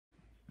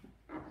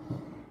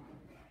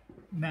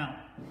Now,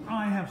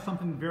 I have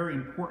something very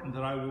important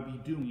that I will be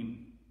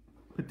doing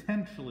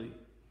potentially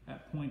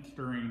at points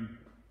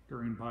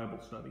during Bible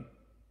study,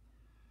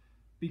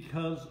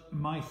 because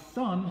my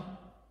son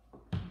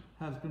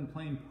has been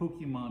playing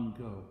Pokemon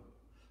Go.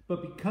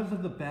 But because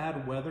of the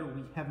bad weather,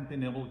 we haven't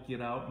been able to get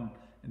out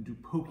and do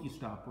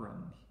Pokestop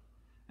runs.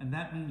 And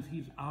that means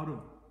he's out of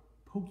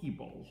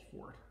Pokeballs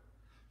for it.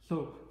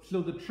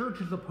 So the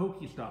church is a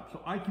Pokestop.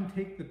 So I can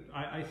take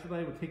I said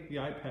I would take the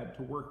iPad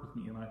to work with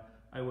me, and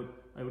I would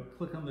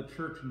click on the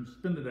church and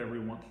spin it every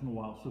once in a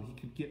while so he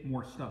could get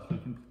more stuff, so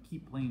he can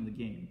keep playing the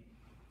game.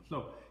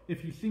 So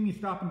if you see me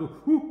stop and go,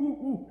 ooh, ooh,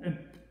 ooh, and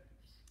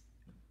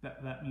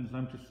that means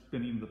I'm just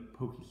spinning the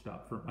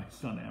Pokestop for my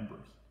son Ambrose.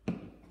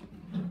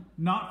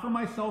 Not for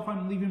myself.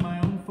 I'm leaving my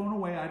own phone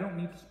away. I don't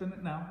need to spin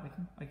it now.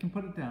 I can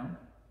put it down.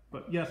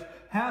 But yes,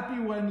 happy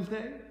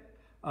Wednesday.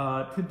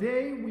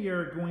 Today we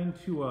are going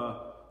to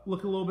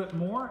look a little bit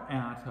more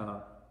at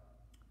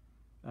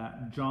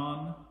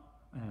John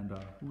and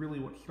really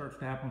what starts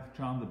to happen with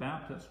John the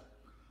Baptist.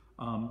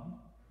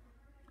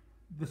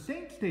 The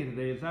saint's day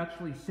today is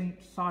actually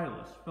Saint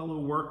Silas, fellow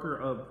worker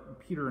of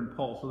Peter and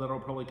Paul, so that'll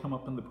probably come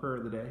up in the prayer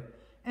of the day.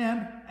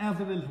 And as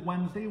it is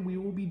Wednesday, we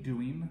will be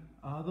doing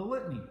the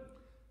litany.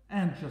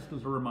 And just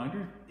as a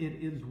reminder, it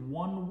is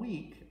 1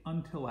 week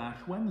until Ash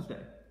Wednesday.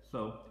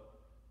 So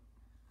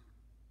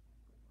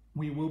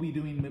we will be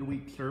doing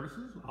midweek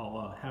services.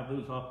 I'll have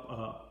those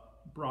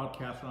up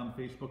broadcast on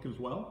Facebook as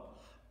well.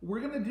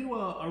 We're going to do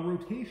a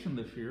rotation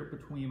this year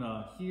between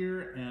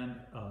here and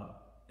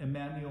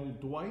Emmanuel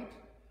Dwight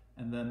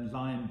and then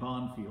Zion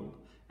Bonfield.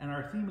 And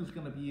our theme is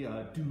going to be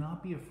Do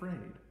Not Be Afraid.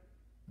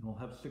 And we'll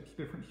have 6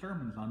 different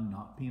sermons on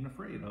not being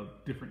afraid of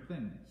different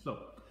things. So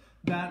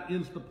that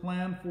is the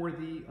plan for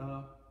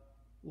the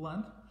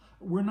Lent.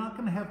 We're not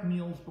going to have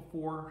meals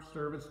before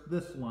service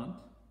this Lent.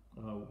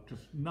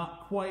 Just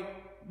not quite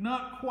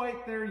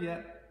there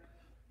yet.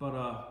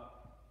 But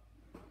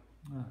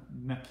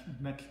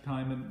next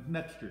time and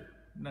next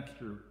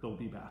year they'll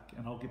be back,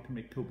 and I'll get to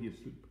make copious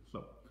soup.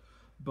 So,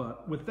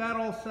 but with that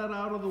all set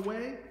out of the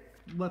way,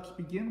 let's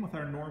begin with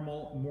our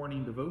normal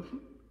morning devotion,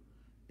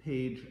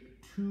 page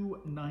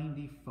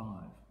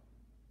 295.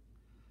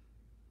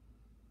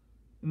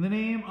 In the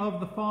name of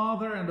the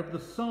Father, and of the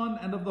Son,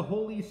 and of the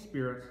Holy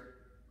Spirit.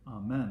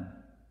 Amen.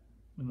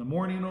 In the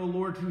morning, O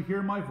Lord, you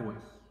hear my voice.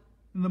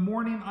 In the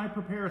morning I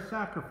prepare a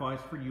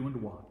sacrifice for you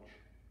and watch.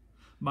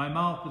 My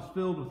mouth is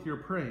filled with your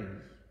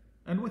praise,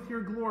 and with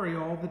your glory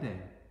all the day.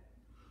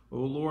 O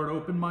Lord,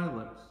 open my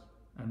lips,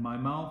 and my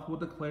mouth will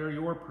declare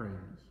your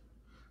praise.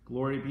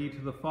 Glory be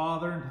to the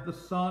Father, and to the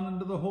Son, and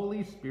to the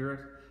Holy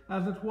Spirit,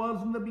 as it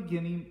was in the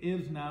beginning,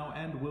 is now,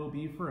 and will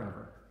be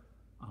forever.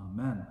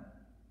 Amen.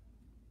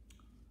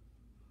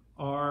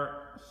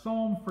 Our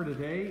psalm for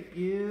today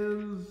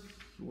is,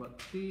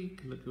 let's see,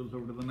 because it goes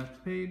over to the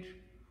next page,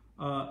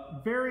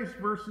 various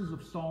verses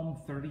of Psalm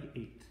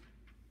 38.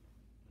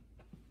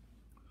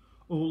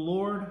 O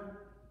Lord,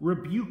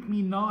 rebuke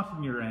me not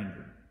in your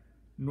anger,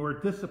 nor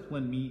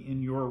discipline me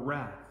in your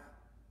wrath.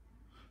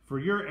 For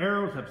your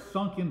arrows have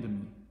sunk into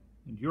me,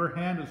 and your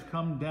hand has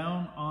come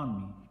down on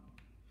me.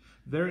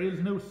 There is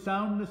no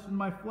soundness in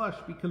my flesh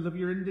because of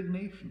your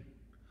indignation.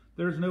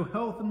 There is no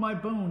health in my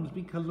bones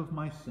because of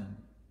my sin.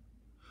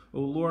 O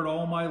Lord,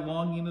 all my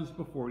longing is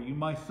before you.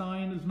 My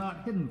sign is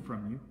not hidden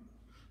from you.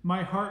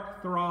 My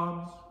heart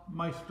throbs,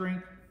 my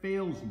strength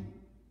fails me.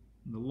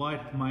 In the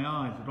light of my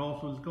eyes, it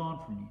also is gone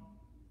from me.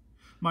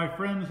 My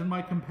friends and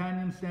my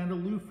companions stand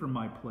aloof from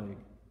my plague,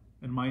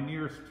 and my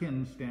nearest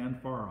kin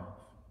stand far off.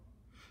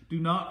 Do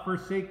not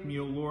forsake me,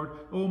 O Lord.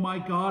 O my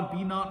God,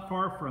 be not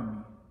far from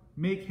me.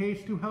 Make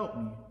haste to help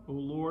me, O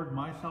Lord,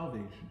 my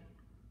salvation.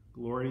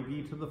 Glory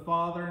be to the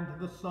Father, and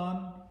to the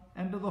Son,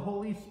 and to the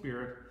Holy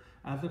Spirit,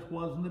 as it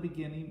was in the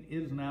beginning,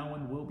 is now,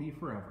 and will be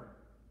forever.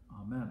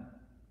 Amen.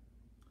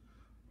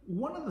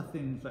 One of the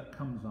things that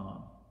comes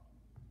on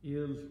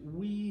is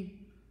we,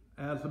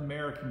 as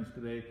Americans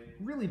today,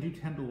 really do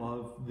tend to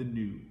love the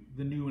new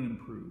and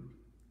improved.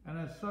 And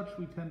as such,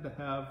 we tend to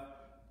have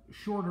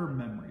shorter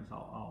memories,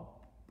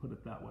 I'll put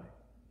it that way.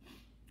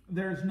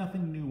 There's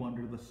nothing new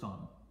under the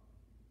sun.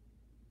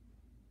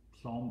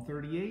 Psalm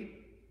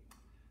 38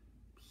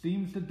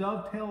 seems to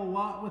dovetail a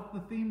lot with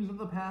the themes of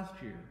the past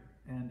year.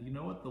 And you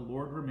know what? The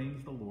Lord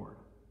remains the Lord.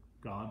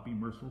 God be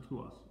merciful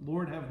to us.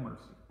 Lord, have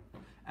mercy,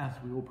 as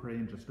we will pray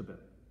in just a bit.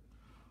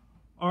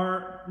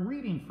 Our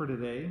reading for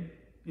today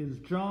is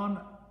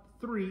John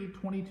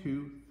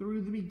 3:22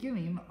 through the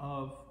beginning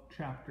of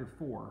chapter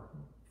 4,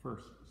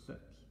 verse 6.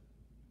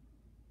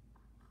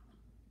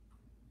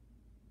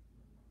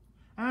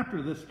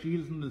 After this,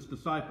 Jesus and his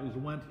disciples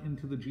went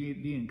into the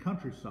Judean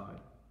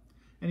countryside,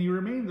 and he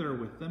remained there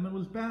with them and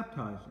was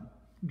baptizing.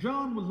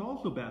 John was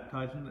also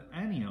baptizing at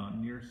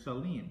Aenon near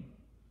Salim,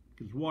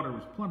 because water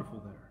was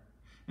plentiful there,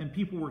 and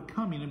people were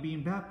coming and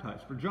being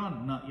baptized, for John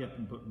had not yet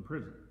been put in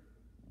prison.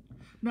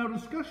 Now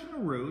discussion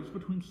arose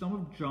between some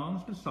of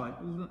John's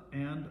disciples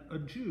and a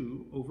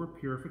Jew over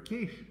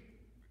purification.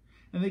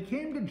 And they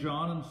came to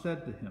John and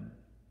said to him,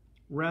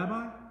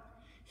 Rabbi,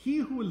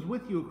 he who was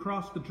with you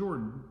across the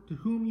Jordan, to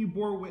whom you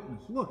bore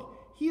witness, look,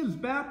 he is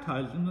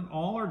baptizing and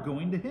all are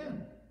going to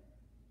him.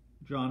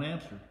 John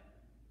answered,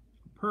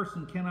 a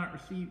person cannot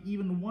receive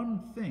even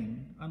one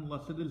thing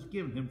unless it is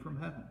given him from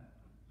heaven.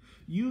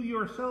 You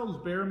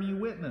yourselves bear me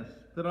witness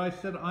that I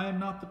said I am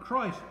not the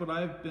Christ, but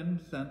I have been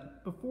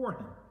sent before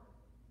him.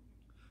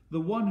 The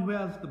one who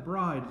has the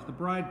bride is the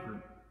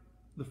bridegroom.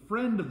 The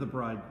friend of the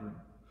bridegroom,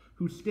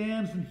 who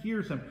stands and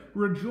hears him,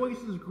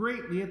 rejoices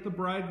greatly at the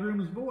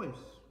bridegroom's voice.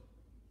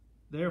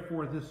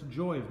 Therefore this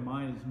joy of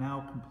mine is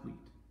now complete.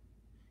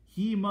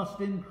 He must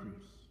increase,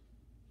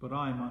 but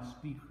I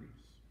must decrease.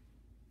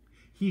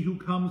 He who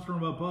comes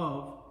from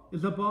above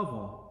is above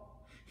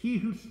all. He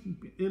who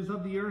is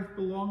of the earth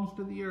belongs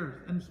to the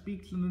earth and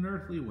speaks in an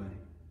earthly way.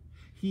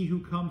 He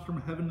who comes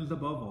from heaven is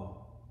above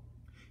all.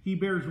 He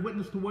bears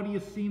witness to what he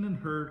has seen and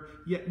heard,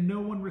 yet no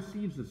one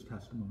receives his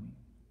testimony.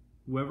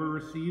 Whoever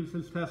receives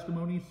his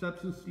testimony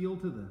sets his seal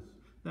to this,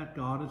 that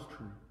God is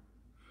true.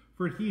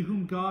 For he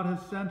whom God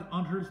has sent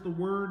utters the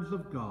words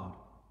of God,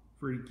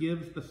 for he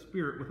gives the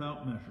Spirit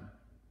without measure.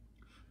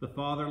 The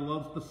Father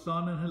loves the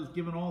Son and has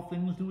given all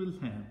things to his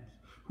hands.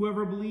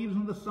 Whoever believes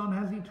in the Son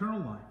has eternal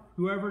life.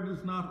 Whoever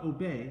does not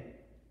obey,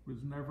 or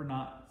does never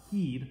not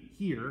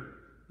hear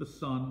the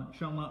Son,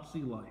 shall not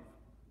see life,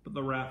 but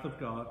the wrath of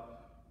God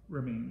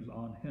remains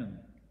on him.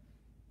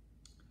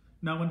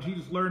 Now when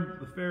Jesus learned that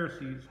the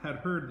Pharisees had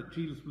heard that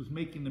Jesus was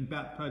making and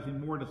baptizing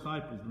more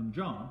disciples than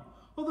John,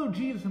 although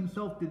Jesus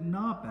himself did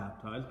not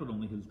baptize, but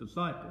only his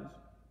disciples,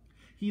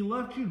 he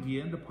left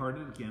Judea and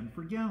departed again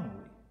for Galilee.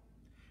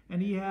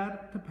 And he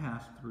had to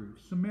pass through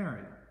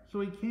Samaria. So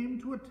he came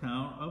to a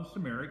town of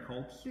Samaria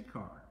called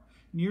Sychar,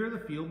 near the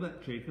field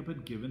that Jacob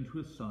had given to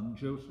his son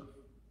Joseph.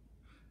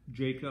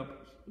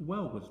 Jacob's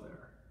well was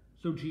there.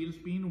 So Jesus,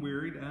 being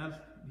wearied as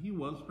he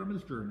was from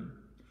his journey,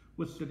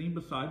 was sitting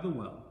beside the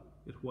well.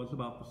 It was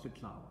about the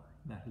 6th hour,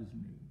 that is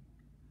noon.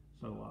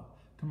 So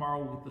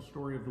tomorrow we'll get the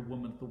story of the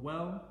woman at the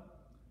well.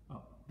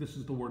 This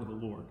is the word of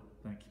the Lord.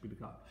 Thanks be to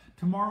God.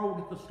 Tomorrow we'll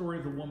get the story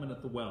of the woman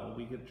at the well.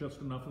 We get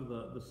just enough of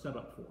the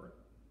setup for it.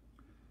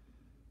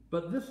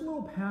 But this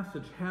little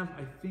passage has,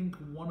 I think,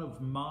 one of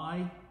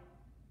my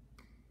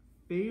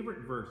favorite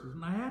verses,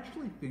 and I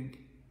actually think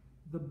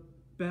the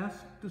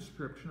best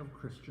description of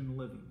Christian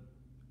living.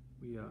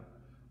 We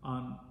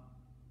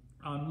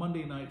on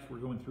Monday nights we're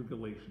going through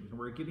Galatians, and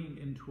we're getting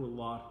into a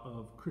lot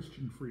of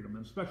Christian freedom,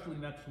 and especially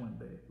next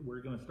Monday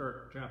we're going to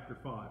start chapter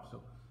 5.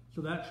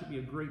 So that should be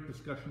a great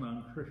discussion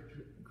on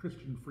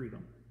Christian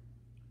freedom.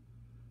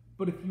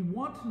 But if you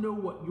want to know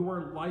what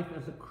your life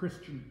as a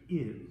Christian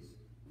is,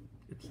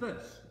 it's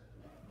this.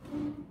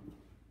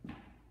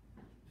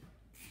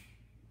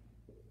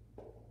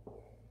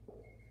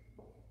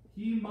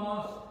 He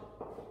must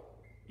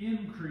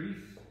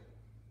increase,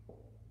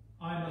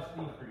 I must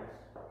decrease.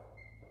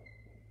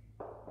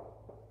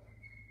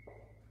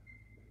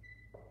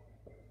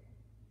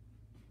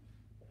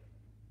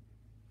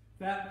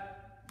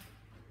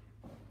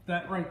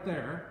 That right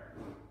there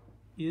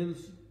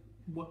is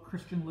what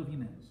Christian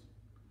living is.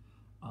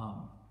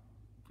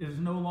 It is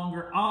no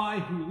longer I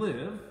who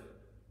live,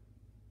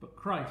 but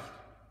Christ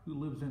who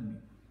lives in me.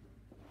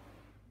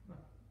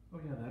 Oh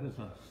yeah, that is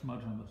a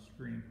smudge on the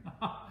screen.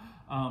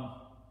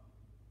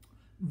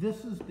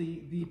 This is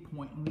the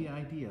point and the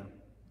idea.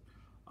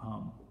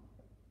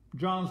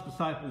 John's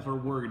disciples are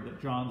worried that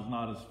John's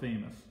not as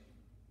famous.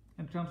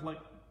 And John's like,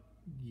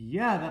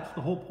 yeah, that's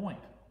the whole point.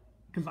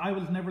 Because I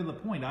was never the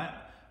point.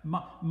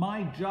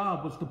 My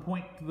job was to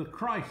point to the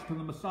Christ, to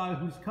the Messiah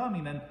who's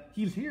coming, and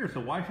he's here. So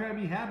why should I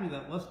be happy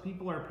that less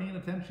people are paying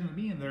attention to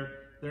me and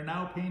they're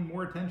now paying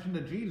more attention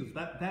to Jesus?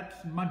 That's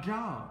my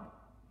job.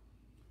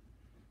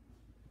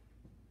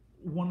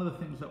 One of the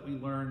things that we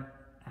learn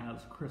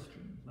as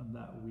Christians, and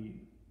that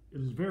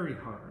is very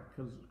hard,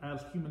 because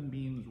as human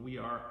beings we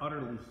are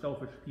utterly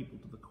selfish people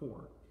to the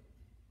core.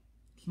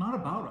 It's not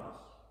about us.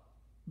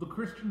 The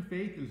Christian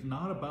faith is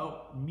not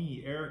about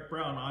me, Eric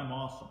Brown, I'm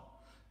awesome.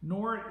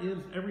 Nor is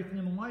everything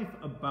in life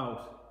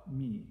about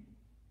me.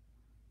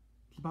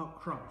 It's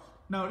about Christ.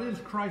 Now, it is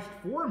Christ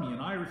for me,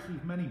 and I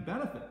receive many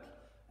benefits,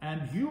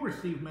 and you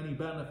receive many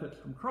benefits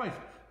from Christ.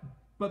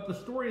 But the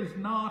story is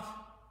not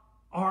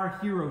our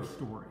hero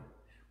story.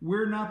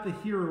 We're not the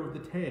hero of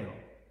the tale.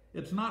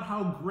 It's not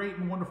how great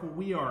and wonderful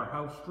we are,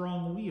 how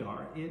strong we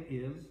are. It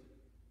is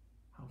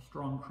how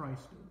strong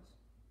Christ is.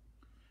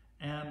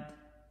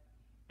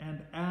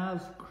 And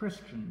as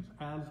Christians,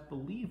 as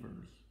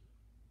believers,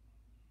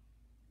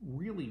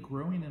 really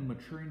growing and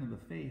maturing in the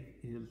faith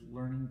is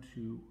learning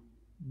to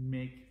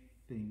make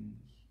things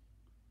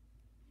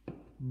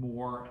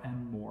more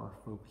and more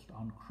focused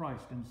on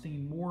Christ, and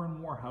seeing more and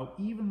more how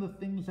even the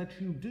things that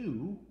you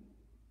do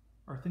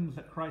are things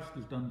that Christ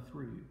has done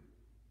through you.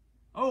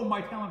 Oh,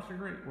 my talents are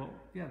great. Well,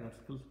 yeah, that's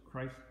because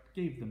Christ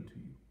gave them to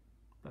you.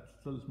 That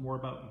says more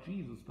about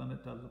Jesus than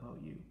it does about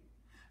you.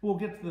 We'll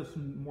get to this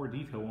in more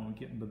detail when we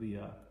get into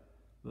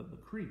the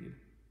creed.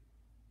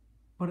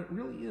 But it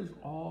really is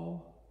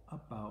all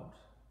about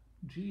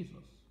Jesus.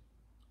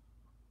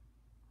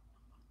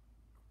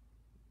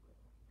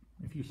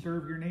 If you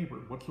serve your neighbor,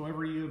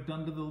 whatsoever you have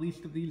done to the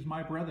least of these,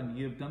 my brethren,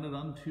 ye have done it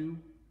unto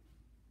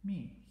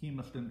me. He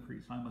must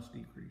increase, I must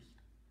decrease.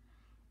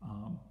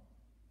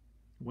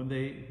 When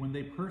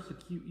they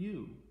persecute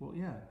you, well,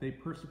 yeah, they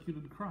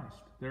persecuted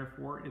Christ.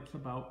 Therefore, it's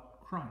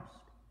about Christ.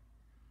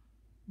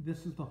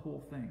 This is the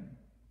whole thing.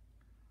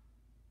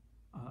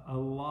 A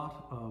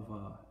lot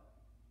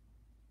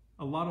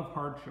of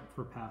hardship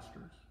for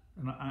pastors.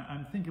 And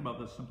I'm thinking about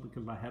this simply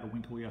because I had a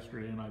winkle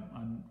yesterday, and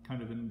I'm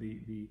kind of in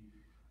the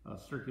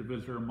circuit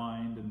visitor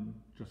mind and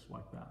just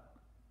like that.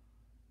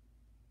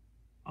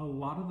 A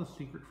lot of the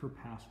secret for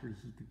pastors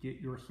is to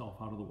get yourself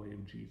out of the way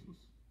of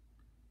Jesus.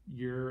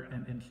 You're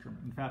an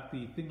instrument. In fact,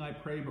 the thing I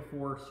pray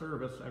before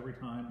service every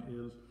time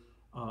is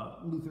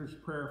Luther's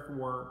prayer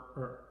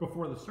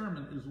before the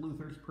sermon is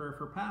Luther's prayer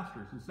for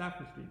pastors, his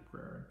sacristy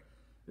prayer.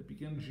 It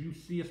begins, you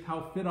seest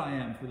how fit I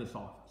am for this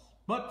office.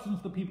 But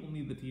since the people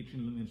need the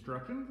teachings and the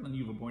instructions, and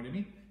you've appointed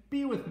me,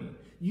 be with me.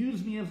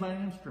 Use me as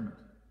thine instrument.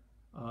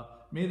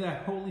 May thy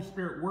Holy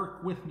Spirit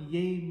work with me.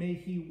 Yea, may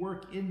he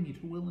work in me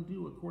to will and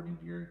do according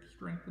to your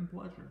strength and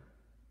pleasure.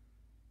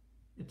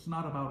 It's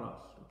not about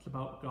us. It's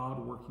about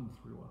God working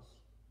through us.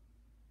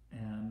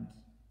 And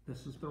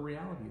this is the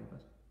reality of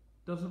it.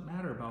 It doesn't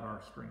matter about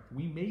our strength.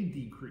 We may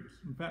decrease.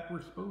 In fact,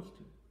 we're supposed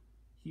to.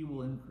 He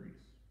will increase.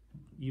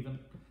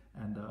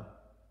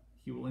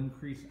 He will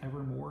increase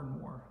ever more and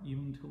more,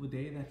 even until the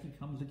day that he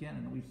comes again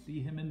and we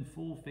see him in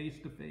full face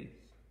to face.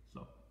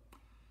 So,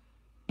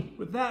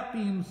 with that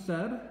being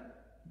said,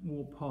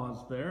 we'll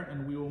pause there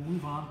and we will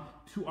move on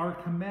to our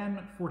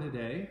commandment for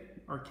today.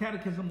 Our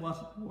catechism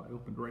lesson, I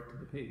opened right to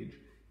the page,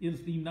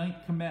 is the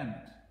 9th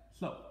commandment.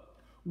 So,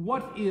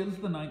 what is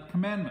the 9th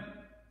commandment?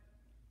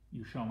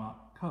 You shall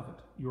not covet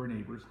your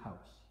neighbor's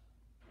house.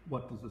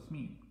 What does this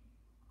mean?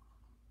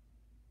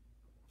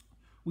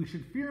 We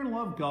should fear and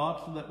love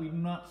God so that we do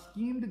not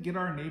scheme to get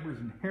our neighbor's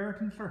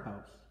inheritance or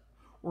house,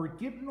 or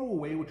get in a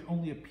way which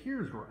only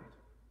appears right,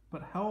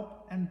 but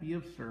help and be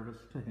of service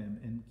to him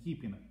in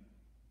keeping it.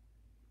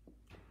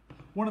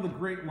 One of the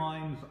great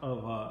lines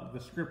of the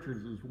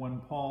scriptures is when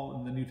Paul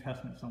in the New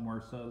Testament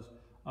somewhere says,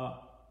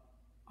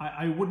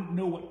 I wouldn't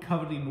know what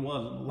coveting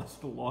was unless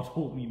the law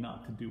told me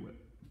not to do it.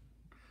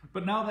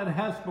 But now that it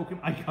has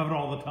spoken, I covet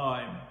all the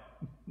time.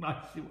 I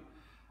see.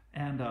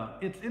 And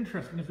it's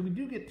interesting because we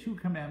do get 2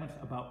 commandments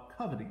about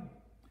coveting.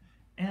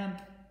 And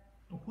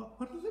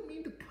what does it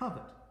mean to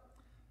covet?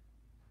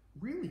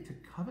 Really, to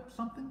covet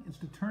something is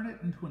to turn it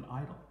into an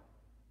idol.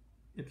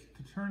 It's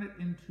to turn it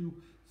into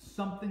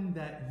something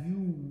that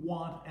you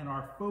want and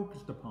are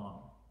focused upon.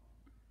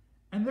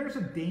 And there's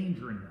a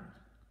danger in that.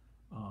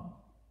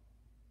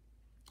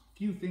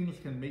 Few things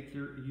can make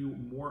you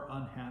more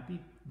unhappy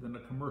than a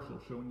commercial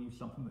showing you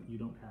something that you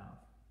don't have.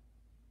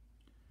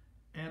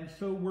 And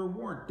so we're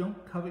warned,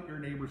 don't covet your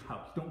neighbor's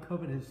house. Don't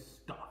covet his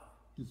stuff,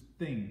 his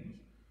things.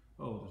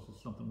 Oh, this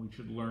is something we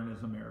should learn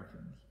as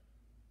Americans.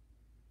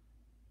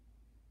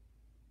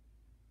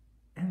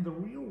 And the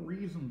real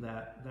reason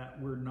that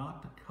we're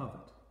not to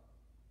covet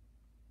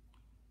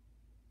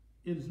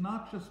is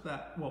not just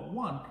that, well,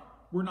 one,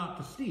 we're not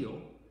to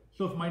steal.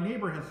 So if my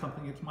neighbor has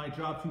something, it's my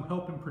job to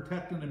help him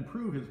protect and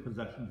improve his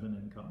possessions and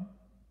income.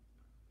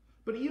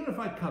 But even if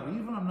I covet,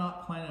 even if I'm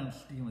not planning on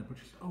stealing, but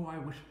just, oh, I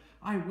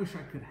wish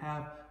I could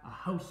have a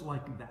house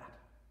like that.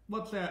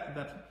 Let's say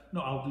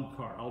no, I'll do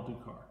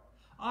car.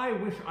 I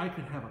wish I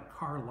could have a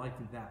car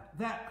like that.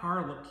 That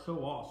car looks so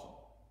awesome.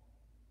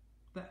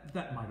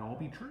 That might all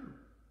be true.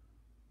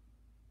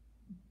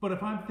 But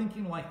if I'm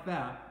thinking like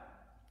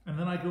that, and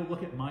then I go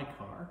look at my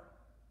car,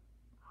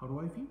 how do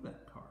I view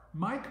that car?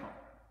 My car,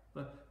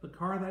 the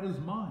car that is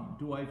mine.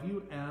 Do I view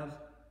it as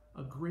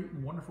a great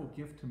and wonderful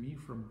gift to me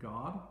from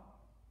God?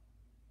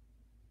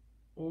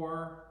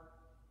 Or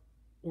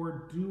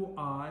do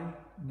I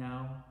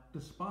now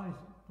despise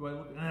it? Do I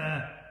look,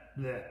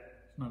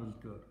 it's not as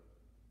good.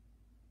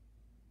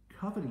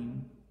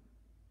 Coveting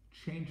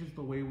changes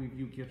the way we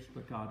view gifts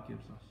that God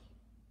gives us.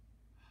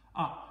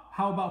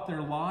 How about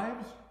their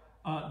lives?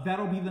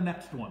 That'll be the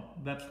next one.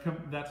 That's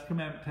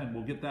Commandment 10.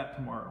 We'll get that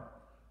tomorrow.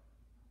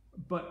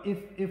 But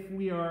if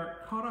we are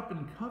caught up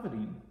in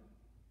coveting,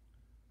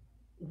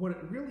 what it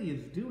really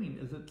is doing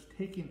is it's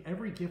taking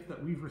every gift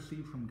that we've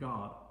received from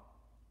God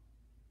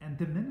and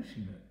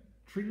diminishing it,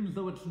 treating it as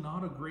though it's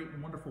not a great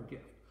and wonderful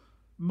gift.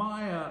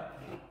 My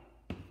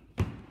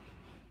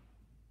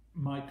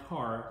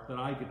car that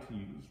I get to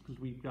use,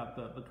 because we've got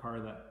the car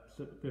that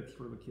fits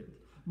for the kids.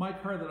 My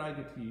car that I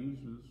get to use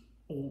is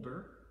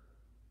older.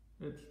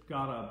 It's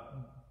got a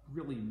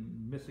really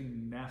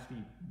missing, nasty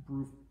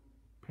roof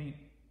paint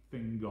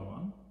thing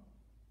gone.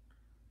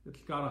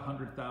 It's got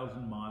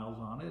 100,000 miles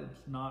on it.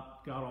 It's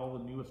not got all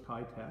the newest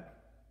high tech.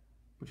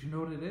 But you know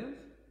what it is?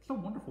 It's a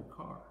wonderful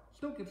car.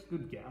 Still gets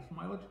good gas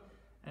mileage,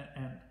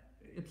 and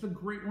it's a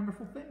great,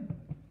 wonderful thing.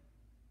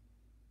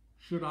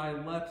 Should I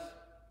let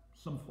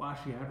some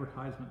flashy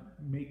advertisement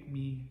make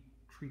me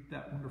treat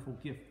that wonderful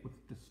gift with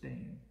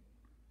disdain?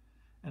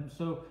 And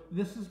so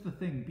this is the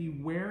thing. Be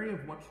wary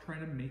of what's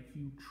trying to make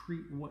you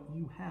treat what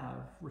you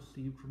have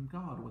received from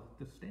God with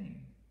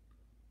disdain.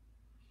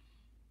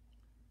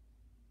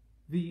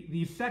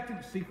 The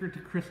second secret to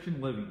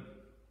Christian living.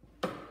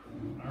 All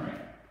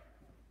right?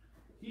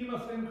 He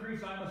must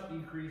increase, I must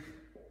decrease.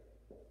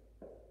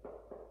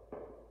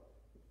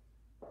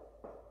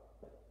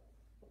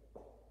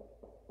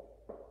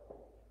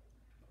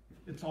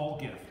 It's all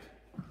gift.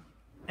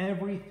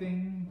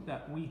 Everything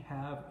that we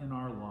have in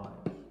our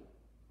lives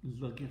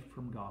is a gift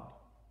from God.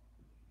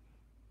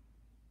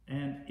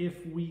 And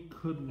if we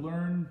could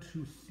learn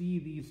to see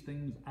these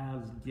things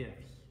as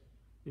gifts,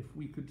 if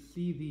we could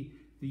see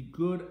the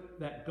good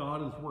that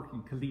God is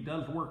working, because he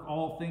does work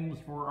all things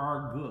for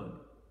our good,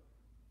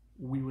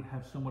 we would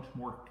have so much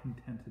more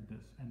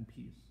contentedness and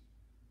peace.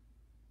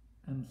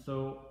 And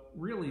so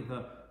really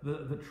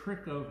the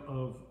trick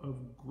of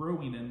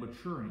growing and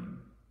maturing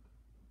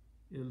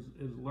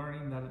is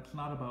learning that it's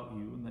not about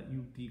you and that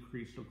you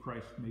decrease so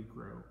Christ may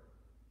grow,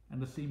 and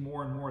to see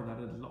more and more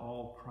that it is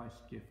all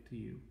Christ's gift to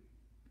you.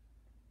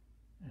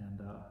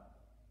 And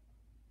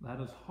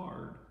that is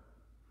hard.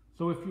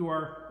 So if you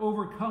are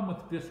overcome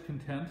with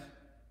discontent,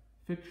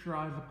 fix your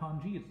eyes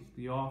upon Jesus,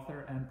 the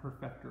author and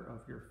perfecter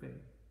of your faith,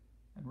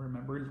 and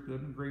remember his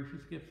good and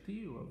gracious gifts to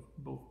you of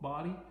both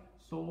body,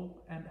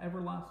 soul, and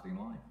everlasting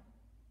life.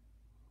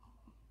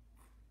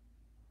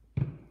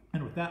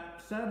 And with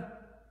that said,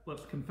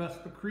 let's confess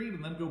the creed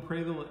and then go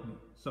pray the litany.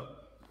 So,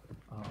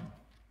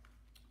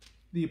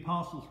 the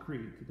Apostles'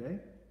 Creed today.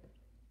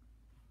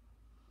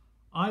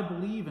 I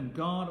believe in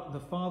God, the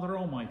Father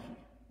Almighty,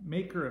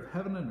 maker of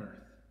heaven and earth,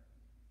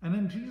 and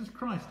in Jesus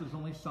Christ, his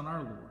only Son,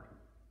 our Lord,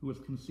 who was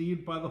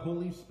conceived by the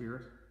Holy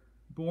Spirit,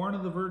 born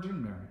of the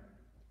Virgin Mary,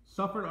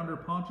 suffered under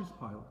Pontius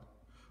Pilate,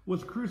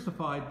 was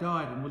crucified,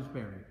 died, and was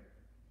buried.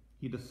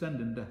 He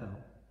descended into hell.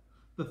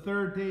 The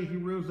third day he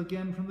rose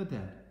again from the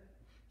dead.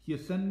 He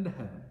ascended into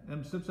heaven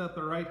and sits at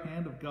the right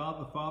hand of God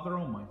the Father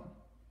Almighty.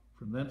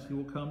 From thence he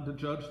will come to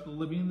judge the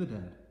living and the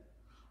dead.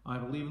 I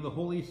believe in the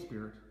Holy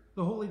Spirit,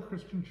 the holy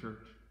Christian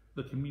church,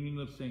 the communion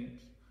of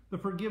saints, the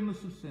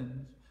forgiveness of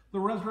sins, the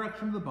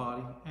resurrection of the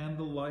body, and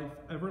the life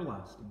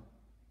everlasting.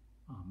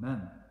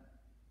 Amen.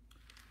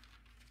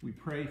 We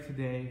pray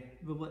today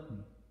the litany.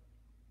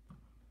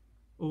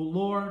 O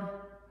Lord,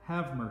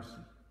 have mercy.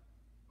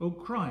 O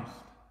Christ,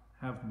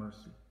 have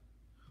mercy.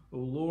 O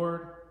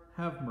Lord,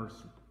 have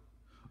mercy.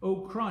 O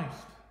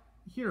Christ,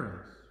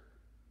 hear us.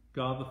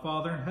 God the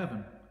Father in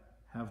heaven,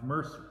 have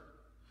mercy.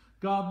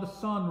 God the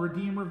Son,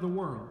 Redeemer of the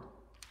world,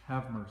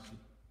 have mercy.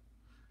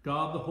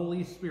 God the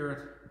Holy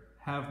Spirit,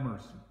 have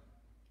mercy.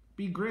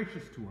 Be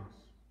gracious to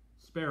us.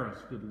 Spare us,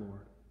 good Lord.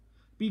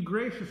 Be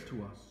gracious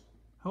to us.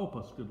 Help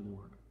us, good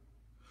Lord.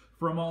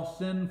 From all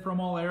sin,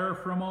 from all error,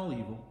 from all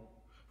evil,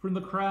 from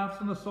the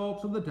crafts and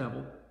assaults of the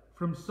devil,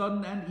 from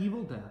sudden and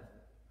evil death,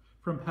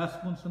 from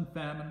pestilence and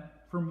famine,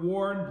 from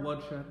war and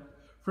bloodshed,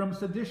 from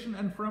sedition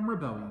and from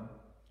rebellion,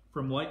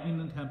 from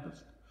lightning and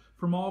tempest,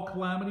 from all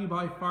calamity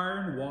by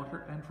fire and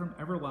water, and from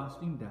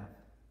everlasting death,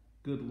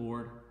 good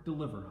Lord,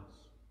 deliver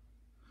us.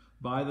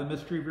 By the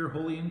mystery of your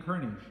holy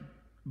incarnation,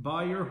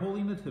 by your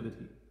holy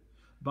nativity,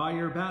 by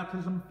your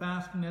baptism,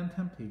 fasting, and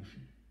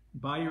temptation,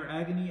 by your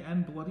agony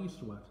and bloody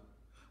sweat,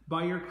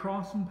 by your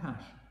cross and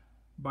passion,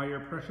 by your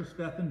precious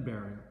death and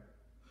burial,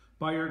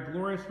 by your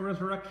glorious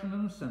resurrection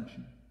and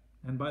ascension,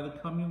 and by the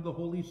coming of the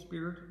Holy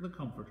Spirit, the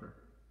Comforter,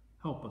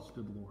 help us,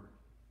 good Lord.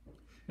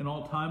 In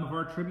all time of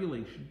our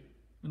tribulation,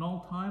 in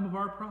all time of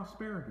our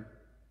prosperity,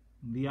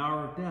 in the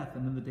hour of death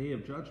and in the day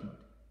of judgment,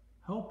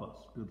 help us,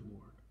 good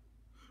Lord.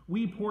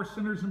 We poor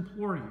sinners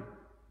implore you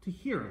to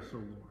hear us, O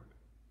Lord,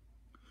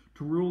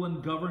 to rule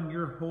and govern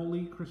your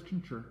holy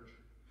Christian church,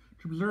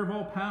 to preserve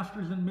all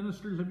pastors and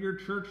ministers of your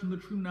church in the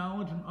true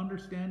knowledge and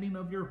understanding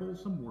of your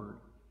wholesome word,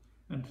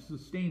 and to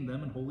sustain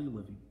them in holy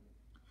living,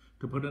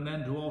 to put an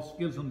end to all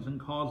schisms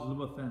and causes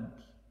of offense,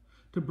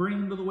 to bring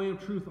into the way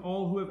of truth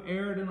all who have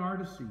erred and are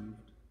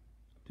deceived,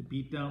 to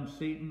beat down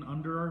Satan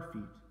under our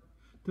feet,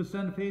 to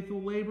send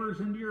faithful laborers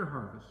into your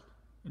harvest,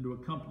 and to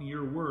accompany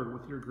your word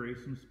with your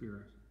grace and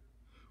spirit.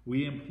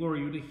 We implore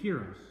you to hear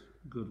us,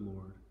 good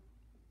Lord,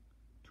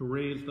 to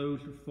raise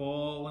those who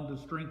fall and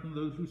to strengthen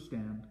those who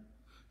stand,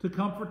 to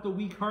comfort the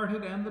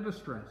weak-hearted and the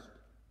distressed.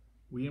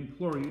 We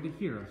implore you to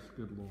hear us,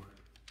 good Lord,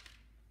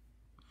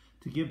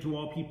 to give to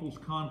all peoples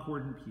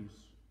concord and peace,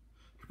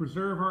 to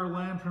preserve our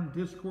land from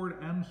discord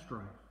and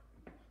strife,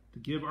 to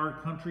give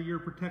our country your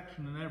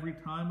protection in every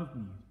time of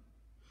need,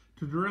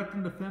 to direct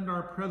and defend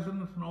our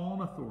presidents and all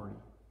in authority,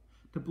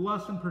 to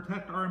bless and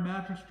protect our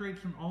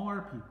magistrates and all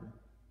our people,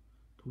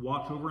 to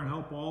watch over and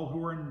help all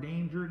who are in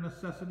danger,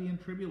 necessity,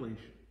 and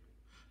tribulation,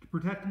 to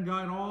protect and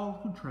guide all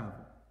who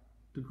travel,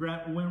 to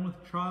grant women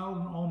with child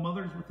and all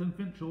mothers with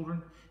infant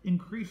children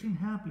increasing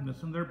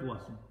happiness in their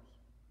blessings,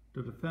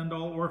 to defend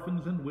all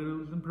orphans and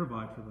widows and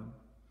provide for them,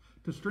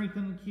 to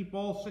strengthen and keep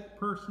all sick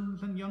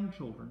persons and young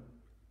children,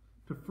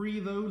 to free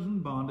those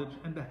in bondage,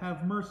 and to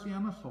have mercy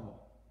on us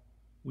all.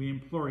 We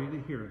implore you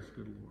to hear us,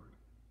 good Lord,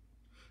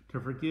 to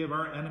forgive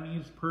our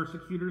enemies,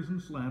 persecutors,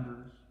 and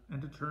slanderers,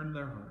 and to turn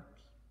their hearts,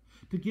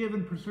 to give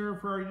and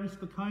preserve for our use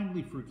the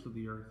kindly fruits of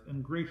the earth,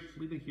 and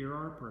graciously to hear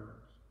our prayers.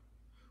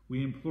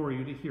 We implore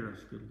you to hear us,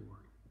 good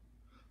Lord.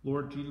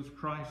 Lord Jesus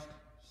Christ,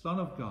 Son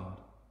of God,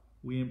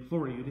 we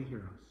implore you to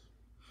hear us.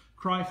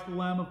 Christ, the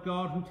Lamb of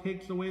God, who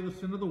takes away the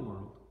sin of the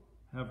world,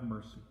 have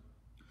mercy.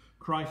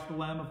 Christ, the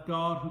Lamb of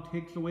God, who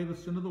takes away the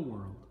sin of the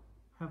world,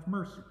 have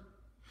mercy.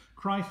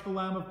 Christ, the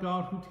Lamb of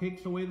God, who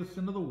takes away the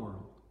sin of the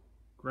world,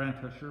 grant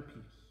us your peace.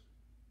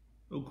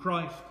 O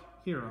Christ,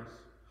 hear us.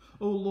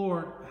 O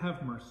Lord,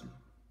 have mercy.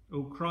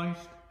 O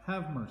Christ,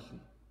 have mercy.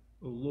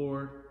 O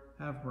Lord,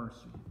 have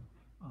mercy.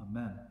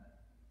 Amen.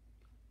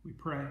 We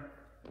pray.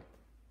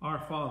 Our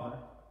Father,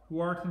 who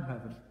art in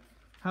heaven,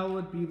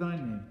 hallowed be thy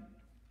name.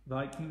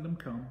 Thy kingdom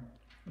come,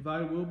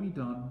 thy will be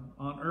done,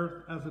 on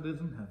earth as it is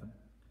in heaven.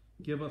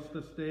 Give us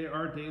this day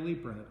our daily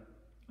bread,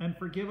 and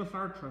forgive us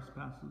our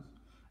trespasses,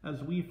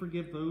 as we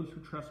forgive those who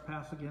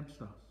trespass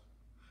against us.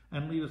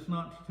 And lead us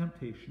not to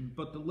temptation,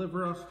 but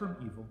deliver us from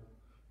evil.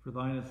 For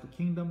thine is the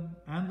kingdom,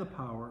 and the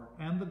power,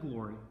 and the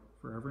glory,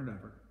 forever and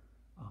ever.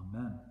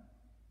 Amen.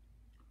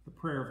 The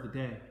prayer of the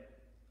day.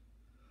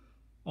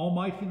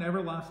 Almighty and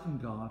everlasting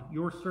God,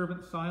 your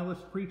servant Silas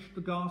preached the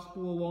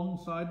gospel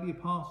alongside the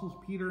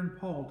apostles Peter and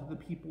Paul to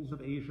the peoples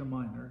of Asia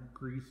Minor,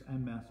 Greece,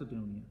 and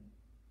Macedonia.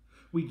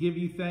 We give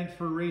you thanks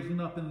for raising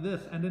up in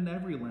this and in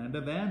every land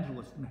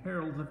evangelists and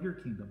heralds of your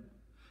kingdom,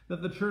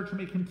 that the church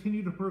may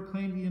continue to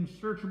proclaim the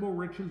unsearchable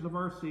riches of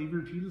our Savior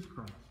Jesus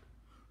Christ,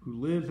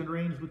 who lives and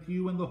reigns with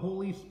you in the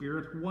Holy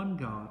Spirit, one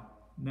God,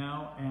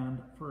 now and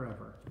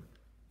forever.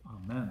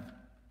 Amen.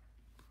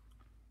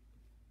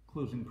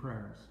 Closing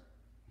prayers.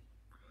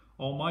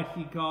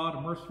 Almighty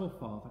God, merciful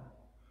Father,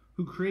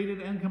 who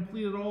created and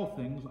completed all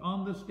things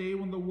on this day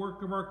when the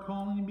work of our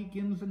calling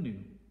begins anew,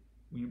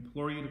 we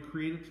implore you to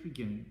create its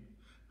beginning,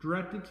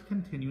 direct its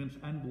continuance,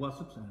 and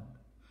bless its end,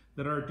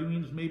 that our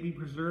doings may be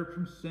preserved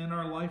from sin,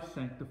 our life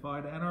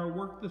sanctified, and our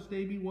work this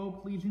day be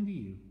well-pleasing to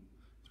you,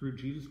 through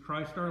Jesus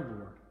Christ our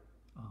Lord.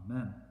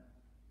 Amen.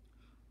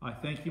 I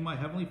thank you, my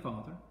heavenly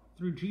Father,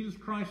 through Jesus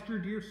Christ, your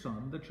dear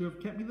Son, that you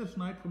have kept me this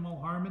night from all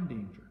harm and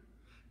danger.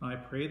 And I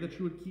pray that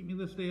you would keep me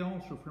this day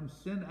also from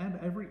sin and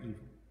every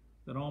evil,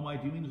 that all my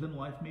doings in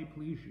life may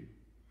please you.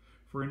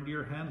 For into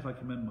your hands I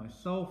commend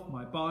myself,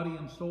 my body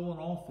and soul, and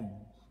all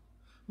things.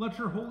 Let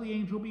your holy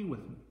angel be with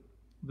me,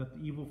 that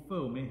the evil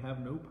foe may have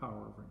no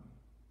power over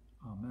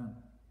me. Amen.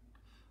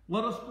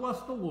 Let us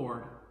bless the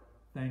Lord.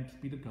 Thanks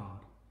be to God.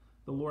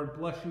 The Lord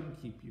bless you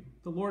and keep you.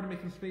 The Lord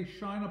make his face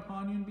shine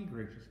upon you and be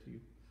gracious to you.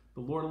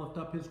 The Lord lift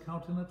up his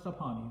countenance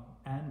upon you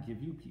and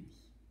give you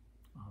peace.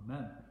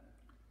 Amen.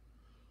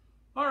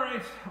 All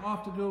right,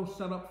 off to go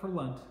set up for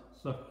Lent.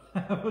 So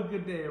have a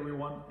good day,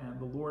 everyone, and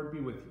the Lord be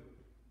with you.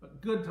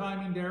 But good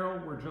timing,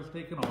 Daryl. We're just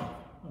taking off.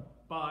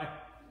 Bye.